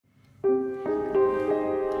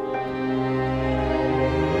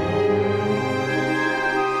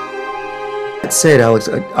That said, Alex,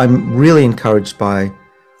 I'm really encouraged by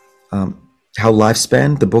how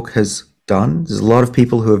Lifespan, the book, has done. There's a lot of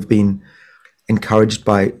people who have been encouraged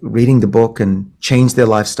by reading the book and changed their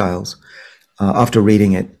lifestyles after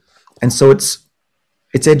reading it. And so it's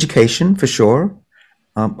education for sure.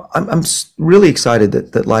 I'm really excited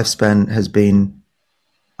that Lifespan has been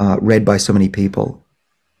read by so many people.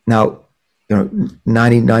 Now,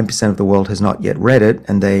 99% of the world has not yet read it,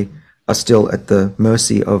 and they are still at the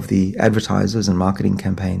mercy of the advertisers and marketing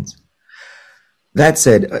campaigns. That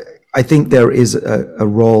said, I think there is a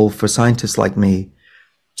role for scientists like me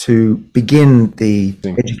to begin the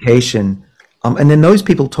education, and then those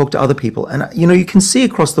people talk to other people. And you can see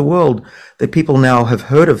across the world that people now have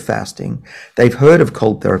heard of fasting. They've heard of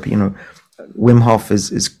cold therapy. Wim Hof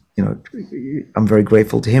is I'm very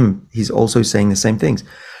grateful to him. He's also saying the same things.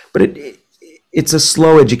 But it's a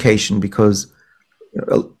slow education because,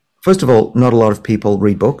 first of all, not a lot of people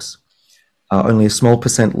read books. Only a small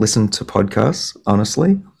percent listen to podcasts,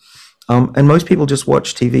 honestly. And most people just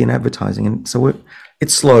watch TV and advertising. And so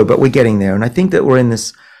it's slow, but we're getting there. And I think that we're in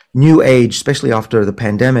this new age, especially after the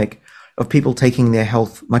pandemic, of people taking their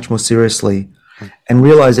health much more seriously and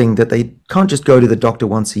realizing that they can't just go to the doctor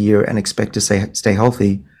once a year and expect to stay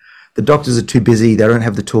healthy. The doctors are too busy. They don't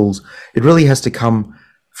have the tools. It really has to come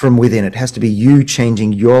from within. It has to be you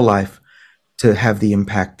changing your life to have the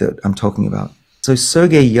impact that I'm talking about. So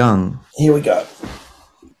Sergey Young, here we go.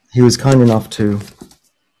 He was kind enough to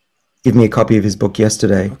give me a copy of his book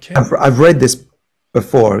yesterday. Okay. I've read this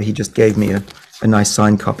before. He just gave me a nice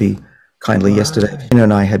signed copy kindly yesterday.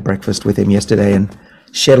 And I had breakfast with him yesterday and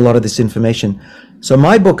shared a lot of this information. So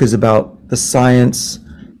my book is about the science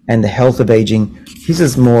and the health of aging. His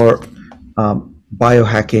is more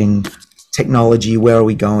biohacking, technology, where are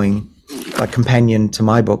we going, a companion to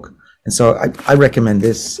my book. And so I recommend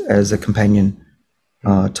this as a companion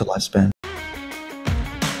to Lifespan.